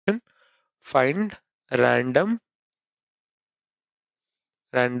find random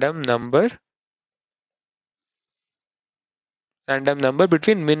number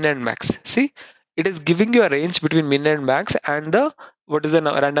between min and max. See, it is giving you a range between min and max and the what is the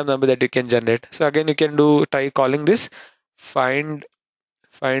random number that you can generate. So again, you can try calling this find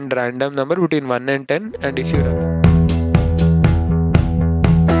random number between 1 and 10, and if you run.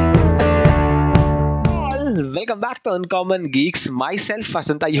 Welcome back to Uncommon Geeks. Myself,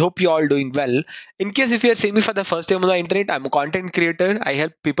 Vasant. I hope you all doing well. In case if you are seeing me for the first time on the internet, I'm a content creator. I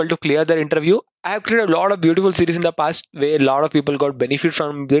help people to clear their interview. I have created a lot of beautiful series in the past where a lot of people got benefit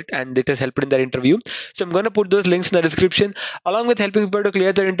from it and it has helped in their interview. So I'm going to put those links in the description. Along with helping people to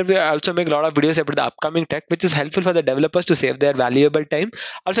clear their interview, I also make a lot of videos about the upcoming tech, which is helpful for the developers to save their valuable time.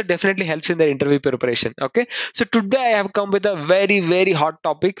 Also definitely helps in their interview preparation. Okay. So today I have come with a very hot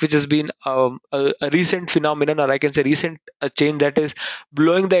topic, which has been a recent phenomenon, or I can say recent change that is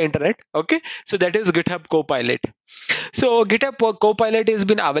blowing the internet. Okay, so that is GitHub Copilot. So GitHub Copilot has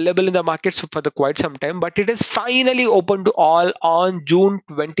been available in the market for the quite some time, but it is finally open to all on June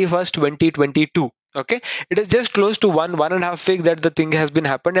 21st, 2022. Okay, it is just close to one and a half week that the thing has been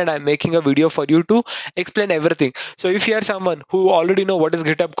happened, and I'm making a video for you to explain everything. So if you are someone who already know what is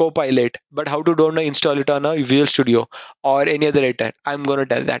GitHub Copilot, but how to don't know install it on a Visual Studio or any other editor, I'm gonna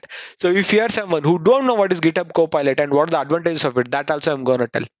tell that. So if you are someone who don't know what is GitHub Copilot and what are the advantages of it, that also I'm gonna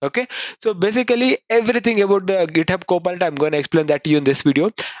tell. Okay, so basically everything about the GitHub Copilot, I'm going to explain that to you in this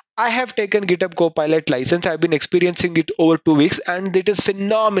video. I have taken GitHub Copilot license. I've been experiencing it over 2 weeks and it is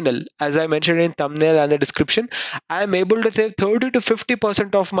phenomenal. As I mentioned in thumbnail and the description, I am able to save 30 to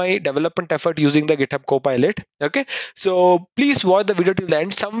 50% of my development effort using the GitHub Copilot. Okay, so please watch the video till the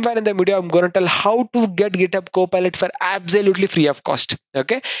end. Somewhere in the video, I'm going to tell how to get GitHub Copilot for absolutely free of cost.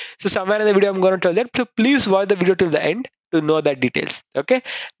 Okay, so somewhere in the video, I'm going to tell that. So please watch the video till the end to know that details. Okay,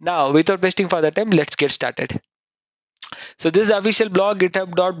 now without wasting further time, let's get started. So this is the official blog,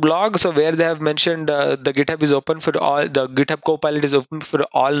 github.blog. So where they have mentioned the GitHub is open for all, the GitHub Copilot is open for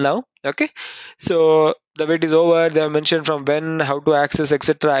all now. Okay, so the wait is over. They have mentioned from when, how to access,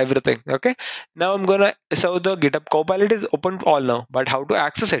 etc. Everything. Okay, now I'm gonna, so the GitHub Copilot is open for all now, but how to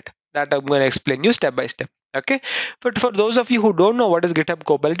access it, that I'm gonna explain you step by step. Okay, but for those of you who don't know what is GitHub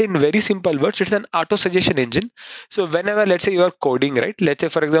Copilot, in very simple words, it's an auto suggestion engine. So whenever, let's say you are coding, right? Let's say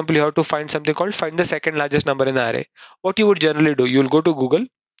for example you have to find something called find the second largest number in the array. What you would generally do, you will go to Google,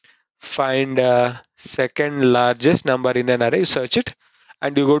 find second largest number in an array, you search it,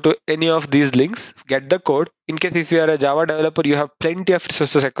 and you go to any of these links, get the code. In case if you are a Java developer, you have plenty of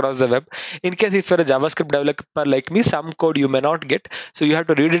resources across the web. In case if you're a JavaScript developer like me, some code you may not get, so you have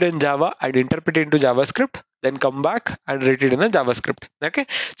to read it in Java and interpret it into JavaScript, then come back and read it in a JavaScript. Okay,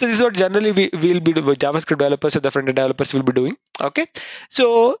 so this is what generally we will be doing, JavaScript developers or the front-end developers will be doing. Okay,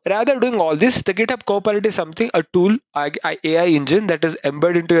 so rather doing all this, the GitHub Copilot is something, a tool, AI engine that is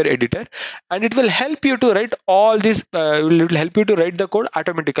embedded into your editor, and it will help you to write all this. It will help you to write the code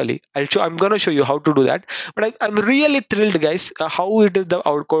automatically. I'm gonna show you how to do that. But I'm really thrilled, guys, how it is the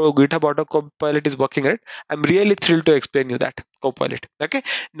GitHub Auto Copilot is working. Right, I'm really thrilled to explain you that Copilot. Okay,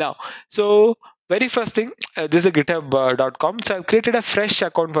 now so very first thing, this is a github.com. So I've created a fresh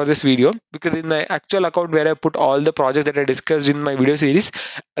account for this video because in my actual account where I put all the projects that I discussed in my video series,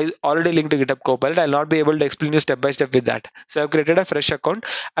 I already linked to GitHub Copilot. I'll not be able to explain you step by step with that. So I've created a fresh account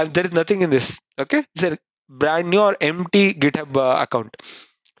and there is nothing in this. Okay, it's a brand new or empty GitHub account.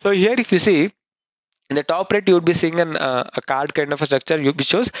 So here if you see, in the top right, you would be seeing a card kind of a structure which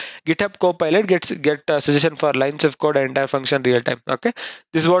shows GitHub Copilot get a suggestion for lines of code and entire function real time. Okay,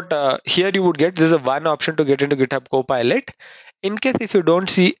 this is what here you would get. This is a one option to get into GitHub Copilot. In case if you don't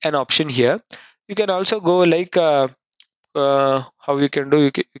see an option here, you can also go like how you can do.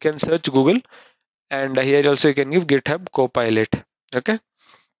 You can search Google, and here also you can give GitHub Copilot. Okay,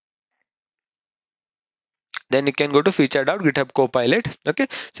 then you can go to featured.github Copilot. Okay,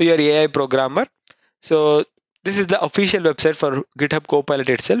 so you're AI programmer. So this is the official website for GitHub Copilot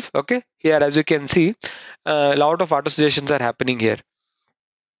itself. Okay, here as you can see, a lot of auto suggestions are happening here.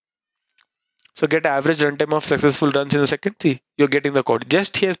 So get average runtime of successful runs in a second. See, you're getting the code.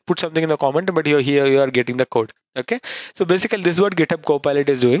 Just here put something in the comment, but here you are getting the code. Okay, so basically this is what GitHub Copilot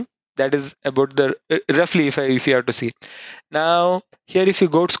is doing. That is about the roughly if you have to see. Now here if you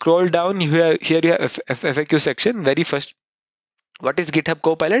go scroll down, here you have FAQ section. Very first, what is GitHub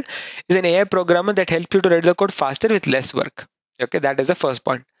Copilot? Is an AI programmer that helps you to write the code faster with less work. Okay, that is the first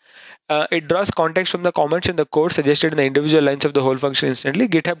point. It draws context from the comments in the code suggested in the individual lines of the whole function instantly.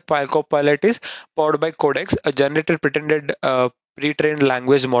 GitHub Copilot is powered by Codex, a generated pretended pre-trained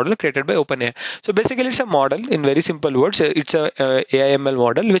language model created by OpenAI. So basically, it's a model in very simple words. It's a AI/ML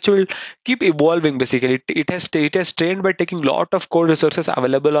model which will keep evolving. Basically, it has trained by taking lot of code resources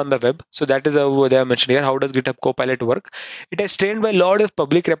available on the web. So that is how they are mentioned here. How does GitHub Copilot work? It has trained by a lot of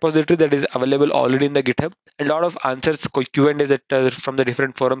public repository that is available already in the GitHub, and a lot of answers Q&As that from the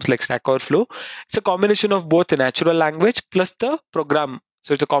different forums like Stack Overflow. It's a combination of both the natural language plus the program.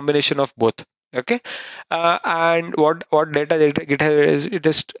 So it's a combination of both. Okay. And what data it has, it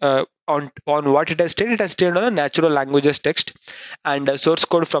is on what it has trained. It has trained on a natural languages text and source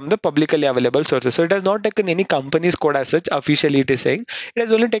code from the publicly available sources. So it has not taken any company's code as such. Officially, it is saying it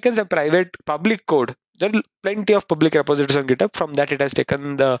has only taken the private public code. There are plenty of public repositories on GitHub. From that, it has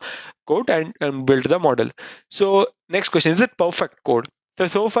taken the code and built the model. So next question: is it perfect code?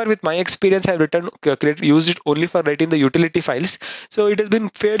 So far with my experience, I've used it only for writing the utility files. So it has been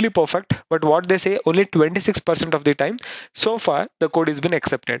fairly perfect, but what they say, only 26% of the time so far the code has been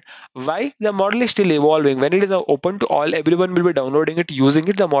accepted. Why? The model is still evolving. When it is open to all, everyone will be downloading it, using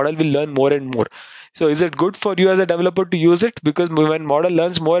it, the model will learn more and more. So is it good for you as a developer to use it? Because when model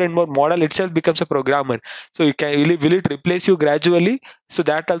learns more and more, model itself becomes a programmer. So you can will it replace you gradually? So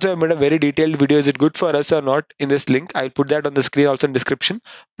that also I made a very detailed video. Is it good for us or not? In this link, I'll put that on the screen also in description.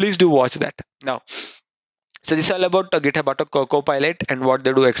 Please do watch that. Now, so this is all about GitHub Copilot and what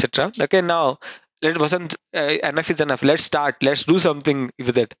they do, etc. Okay, now let wasn't enough is enough. Let's start. Let's do something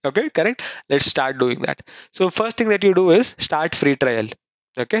with it. Okay, correct. Let's start doing that. So first thing that you do is start free trial.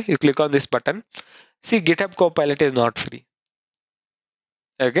 Okay, you click on this button. See, GitHub Copilot is not free.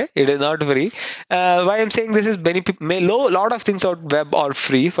 Okay, it is not free. Why I'm saying this is many people, lot of things out web are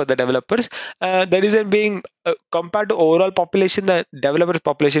free for the developers. The reason being, compared to overall population, the developers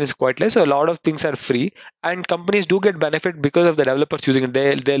population is quite less. So a lot of things are free, and companies do get benefit because of the developers using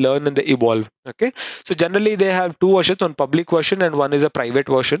it. They learn and they evolve. Okay, so generally they have two versions: one public version and one is a private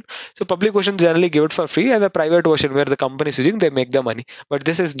version. So public version generally give it for free, and the private version where the company is using, they make the money. But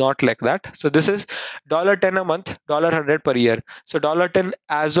this is not like that. So this is $10 a month, $100 per year. So $10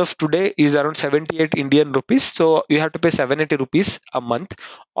 as of today is around 78 Indian rupees. So you have to pay 780 rupees a month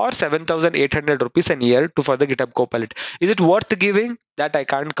or 7,800 rupees a year to for the GitHub Copilot. Is it worth giving? That I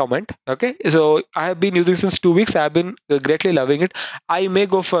can't comment. Okay, so I have been using since 2 weeks. I have been greatly loving it. I may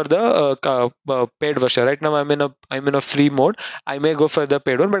go for the paid version. Right now I'm in a free mode. I may go for the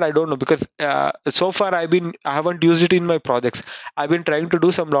paid one, but I don't know because so far I haven't used it in my projects. I've been trying to do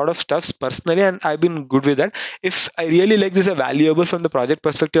some lot of stuffs personally, and I've been good with that. If I really like this, a valuable from the project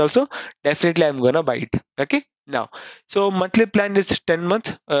perspective also, definitely I'm gonna buy it. Okay, now, so monthly plan is 10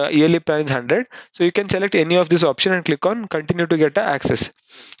 month, yearly plan is 100. So you can select any of this option and click on continue to get the access.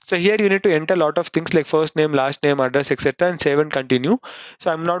 So here you need to enter a lot of things like first name, last name, address, etc., and save and continue.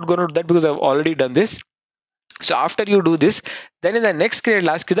 So I'm not going to do that because I've already done this. So after you do this, then in the next screen it'll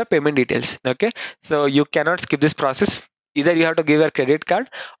ask you the payment details. Okay, so you cannot skip this process. Either you have to give a credit card,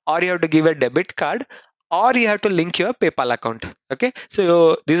 or you have to give a debit card, or you have to link your PayPal account. Okay,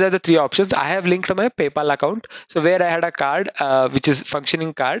 so these are the three options. I have linked my PayPal account, so where I had a card which is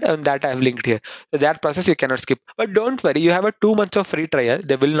functioning card, and that I have linked here. So that process you cannot skip. But don't worry, you have a 2 months of free trial.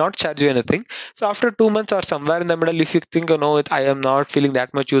 They will not charge you anything. So after 2 months or somewhere in the middle, if you think, oh no, I am not feeling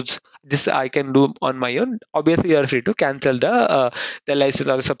that much use, this I can do on my own. Obviously, you are free to cancel the license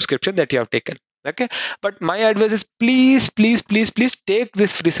or the subscription that you have taken. Okay, but my advice is please take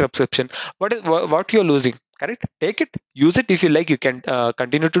this free subscription. What you're losing? Correct, take it, use it. If you like, you can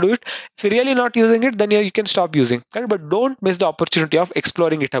continue to do it. If you're really not using it, then you can stop using. Correct, but don't miss the opportunity of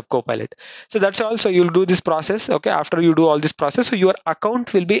exploring GitHub Copilot. So that's all. So you'll do this process. Okay, after you do all this process, so your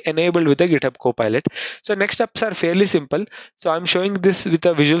account will be enabled with the GitHub Copilot. So next steps are fairly simple. So I'm showing this with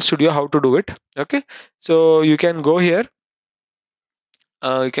a Visual Studio how to do it. Okay, so you can go here.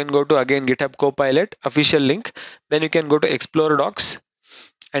 You can go to again GitHub Copilot official link. Then you can go to Explore Docs,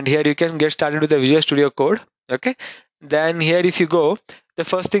 and here you can get started with the Visual Studio Code. Okay, then here if you go, the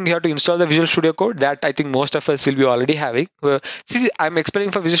first thing you have to install the Visual Studio Code that I think most of us will be already having. See, I'm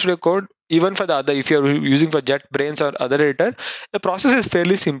explaining for Visual Studio Code. Even for the other, if you're using for JetBrains or other editor, the process is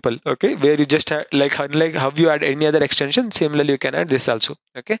fairly simple. Okay, where you just like unlike how you add any other extension, similarly you can add this also.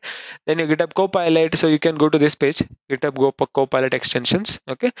 Okay, then you GitHub Copilot, so you can go to this page, GitHub Copilot extensions.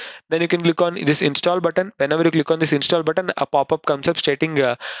 Okay, then you can click on this install button. Whenever you click on this install button, a pop-up comes up stating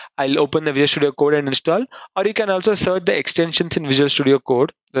I'll open the Visual Studio Code and install. Or you can also search the extensions in Visual Studio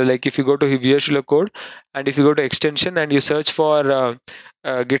Code. So like if you go to Visual Studio Code and if you go to extension and you search for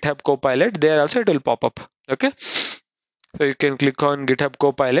GitHub Copilot, there also it will pop up. Okay, so you can click on GitHub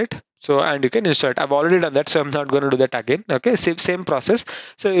Copilot. So, and you can install it. I've already done that, so I'm not going to do that again. Okay, same process.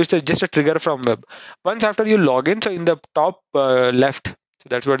 So it's just a trigger from web. Once after you log in, so in the top left, so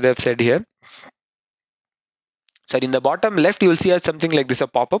that's what they've said here. So in the bottom left, you will see something like this, a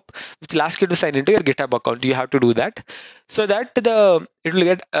pop-up, which will ask you to sign into your GitHub account. You have to do that, so that it will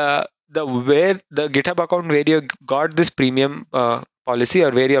get the GitHub account where you got this premium policy,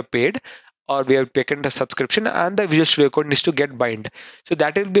 or where you are paid, or where you have taken the subscription, and the Visual Studio Code needs to get bind. So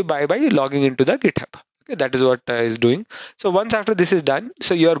that will be by logging into the GitHub. Okay, that is what is doing. So once after this is done,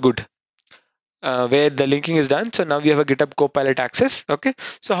 so you are good. Where the linking is done. So now we have a GitHub Copilot access. Okay.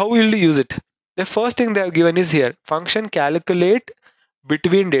 So how will you use it? The first thing they have given is here, function calculate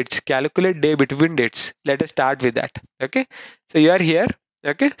between dates, calculate day between dates. Let us start with that. Okay. So you are here.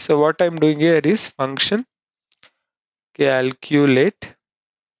 Okay. So what I'm doing here is function calculate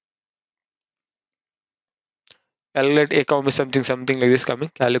a comma something like this coming,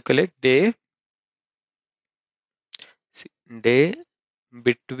 calculate day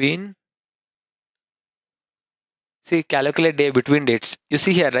between. See, calculate day between dates. You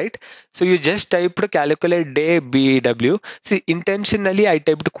see here, right? So you just typed calculate day BW. See, intentionally I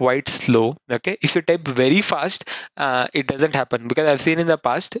typed quite slow. Okay. If you type very fast, it doesn't happen, because I've seen in the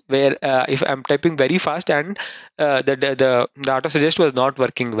past where if I'm typing very fast, and the auto suggest was not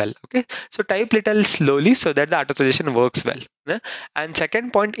working well. Okay. So type little slowly so that the auto suggestion works well. Yeah? And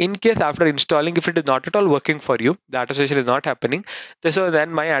second point, in case after installing, if it is not at all working for you, the auto suggestion is not happening, so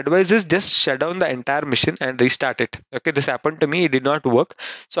then my advice is just shut down the entire machine and restart it. Okay, this happened to me, it did not work.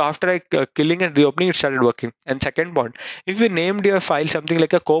 So after killing and reopening, it started working. And second point, if you named your file something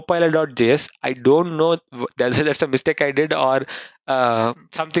like a copilot.js, I don't know, that's a mistake I did, or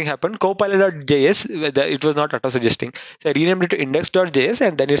something happened. Copilot.js, it was not auto suggesting, so I renamed it to index.js,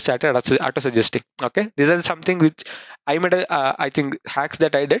 and then it started auto suggesting. Okay, these are something which I made I think hacks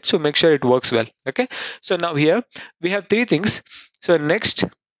that I did, so make sure it works well. Okay, so now here we have three things. So next,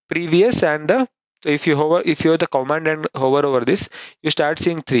 previous, and the, so if you have the command and hover over this, you start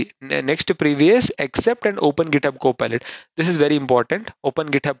seeing three. Next, previous, accept, and open GitHub Copilot. This is very important. Open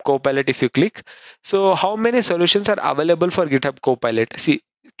GitHub Copilot if you click. So how many solutions are available for GitHub Copilot? See,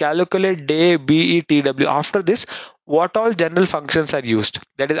 calculate day BETW. After this, what all general functions are used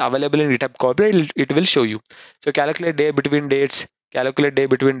that is available in GitHub Copilot, it will show you. So calculate day between dates, calculate day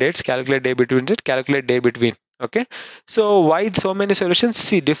between dates, calculate day between dates, calculate day between. Okay, so why so many solutions?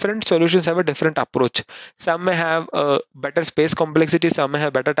 See, different solutions have a different approach. Some may have a better space complexity, some may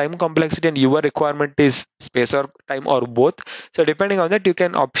have better time complexity, and your requirement is space or time or both. So depending on that, you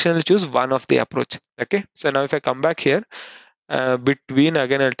can optionally choose one of the approach. Okay, so now if I come back here, between,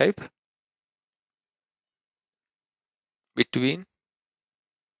 again I'll type between.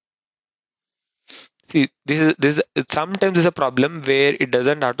 See, this sometimes is a problem where it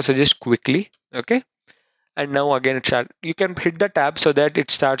doesn't auto suggest quickly. Okay, and now again you can hit the tab so that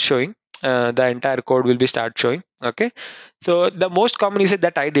it starts showing, the entire code will be start showing. Okay, so the most common usage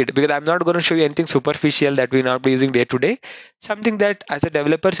that I did, because I'm not going to show you anything superficial that we not be using day to day, something that as a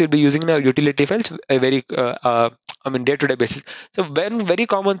developers will be using in our utility files a very I mean day to day basis. So when very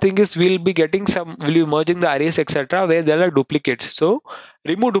common thing is we'll be merging the arrays etc where there are duplicates. So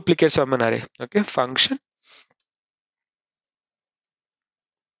remove duplicates from an array. Okay, function,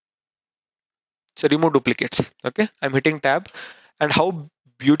 so remove duplicates. Okay, I'm hitting tab, and how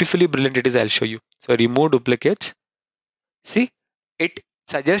beautifully brilliant it is, I'll show you. So remove duplicates. See, it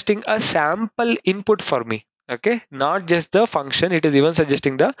suggesting a sample input for me. Okay, not just the function, it is even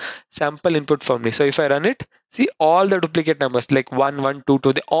suggesting the sample input for me. So if I run it, see all the duplicate numbers like 1 1 2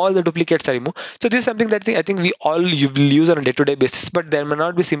 2, all the duplicates are removed. So this is something that I think we all will use on a day-to-day basis, but there may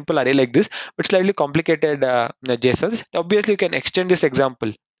not be simple array like this, but slightly complicated JSONs. Obviously you can extend this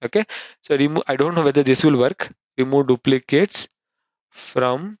example. Okay, so remove, I don't know whether this will work. Remove duplicates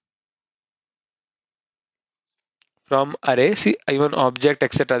from array. See, even object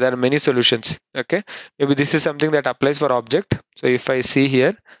etc, there are many solutions. Okay, maybe this is something that applies for object. So if I see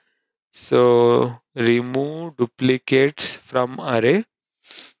here, so remove duplicates from array,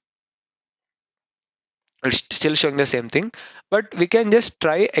 it's still showing the same thing, but we can just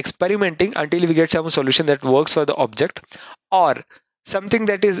try experimenting until we get some solution that works for the object, or something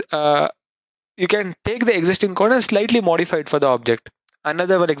that is you can take the existing code and slightly modify it for the object.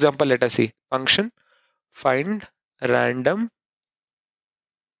 Another one example, let us see. Function find random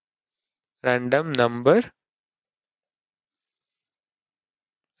number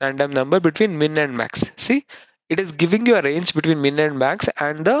between min and max. See, it is giving you a range between min and max,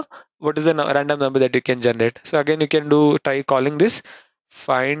 and the what is the random number that you can generate. So again, you can try calling this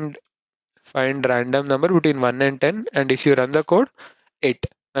find random number between 1 and 10, and if you run the code, 8.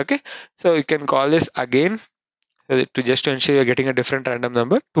 Okay, so you can call this again to just to ensure you're getting a different random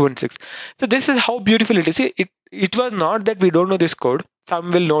number 2 and 6. So this is how beautiful it is. See, it was not that we don't know this code.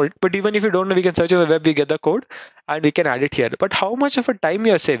 Some will know it, but even if you don't know, we can search on the web, we get the code and we can add it here. But how much of a time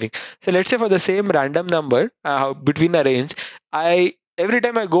you are saving? So let's say for the same random number between a range, I every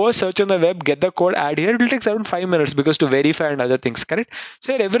time I go search on the web, get the code, add here, it will take around 5 minutes because to verify and other things, correct?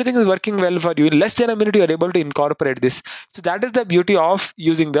 So here everything is working well for you. In less than a minute, you are able to incorporate this. So that is the beauty of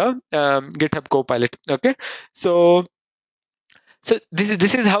using the GitHub Copilot. Okay, so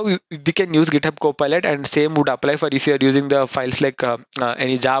this is how we can use GitHub Copilot, and same would apply for if you are using the files like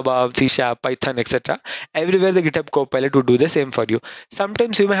any Java, C Sharp, Python, etc. Everywhere the GitHub Copilot would do the same for you.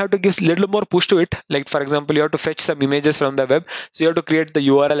 Sometimes you may have to give little more push to it. Like for example, you have to fetch some images from the web, so you have to create the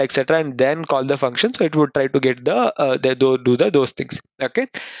URL, etc., and then call the function. So it would try to get those things. Okay,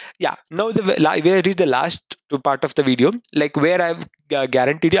 yeah. Now we reach the last part of the video, like where I've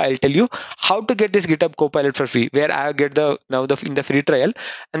guaranteed you, I'll tell you how to get this GitHub Copilot for free, where I get the now the in the free trial,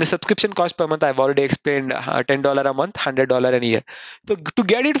 and the subscription cost per month I've already explained, $10 a month, $100 a year. So to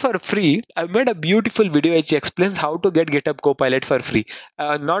get it for free, I've made a beautiful video which explains how to get GitHub Copilot for free.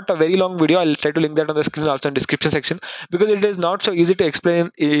 Not a very long video. I'll try to link that on the screen, also in description section, because it is not so easy to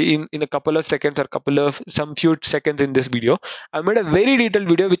explain in a couple of seconds or some few seconds in this video. I made a very detailed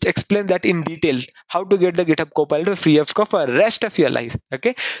video which explains that in detail how to get the GitHub Copilot for free of cost for the rest of your life.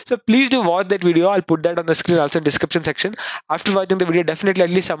 Okay, so please do watch that video. I'll put that on the screen, also in description section. After watching the video, definitely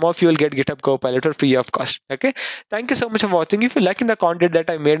at least some of you will get GitHub Copilot for free of cost. Okay, thank you so much for watching. If you like the content that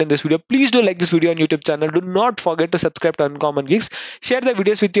I made in this video, please do like this video on YouTube channel. Do not forget to subscribe to Uncommon Geeks. Share the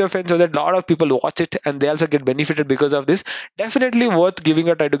videos with your friends so that a lot of people watch it and they also get benefited because of this. Definitely worth giving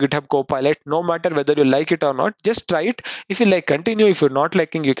a try to GitHub Copilot, no matter whether you like it or not. Just try it. If you like, continue. If you're not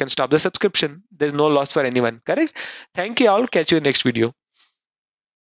liking, you can stop the subscription. There's no loss for anyone. Correct? Thank you all. Catch you in next video.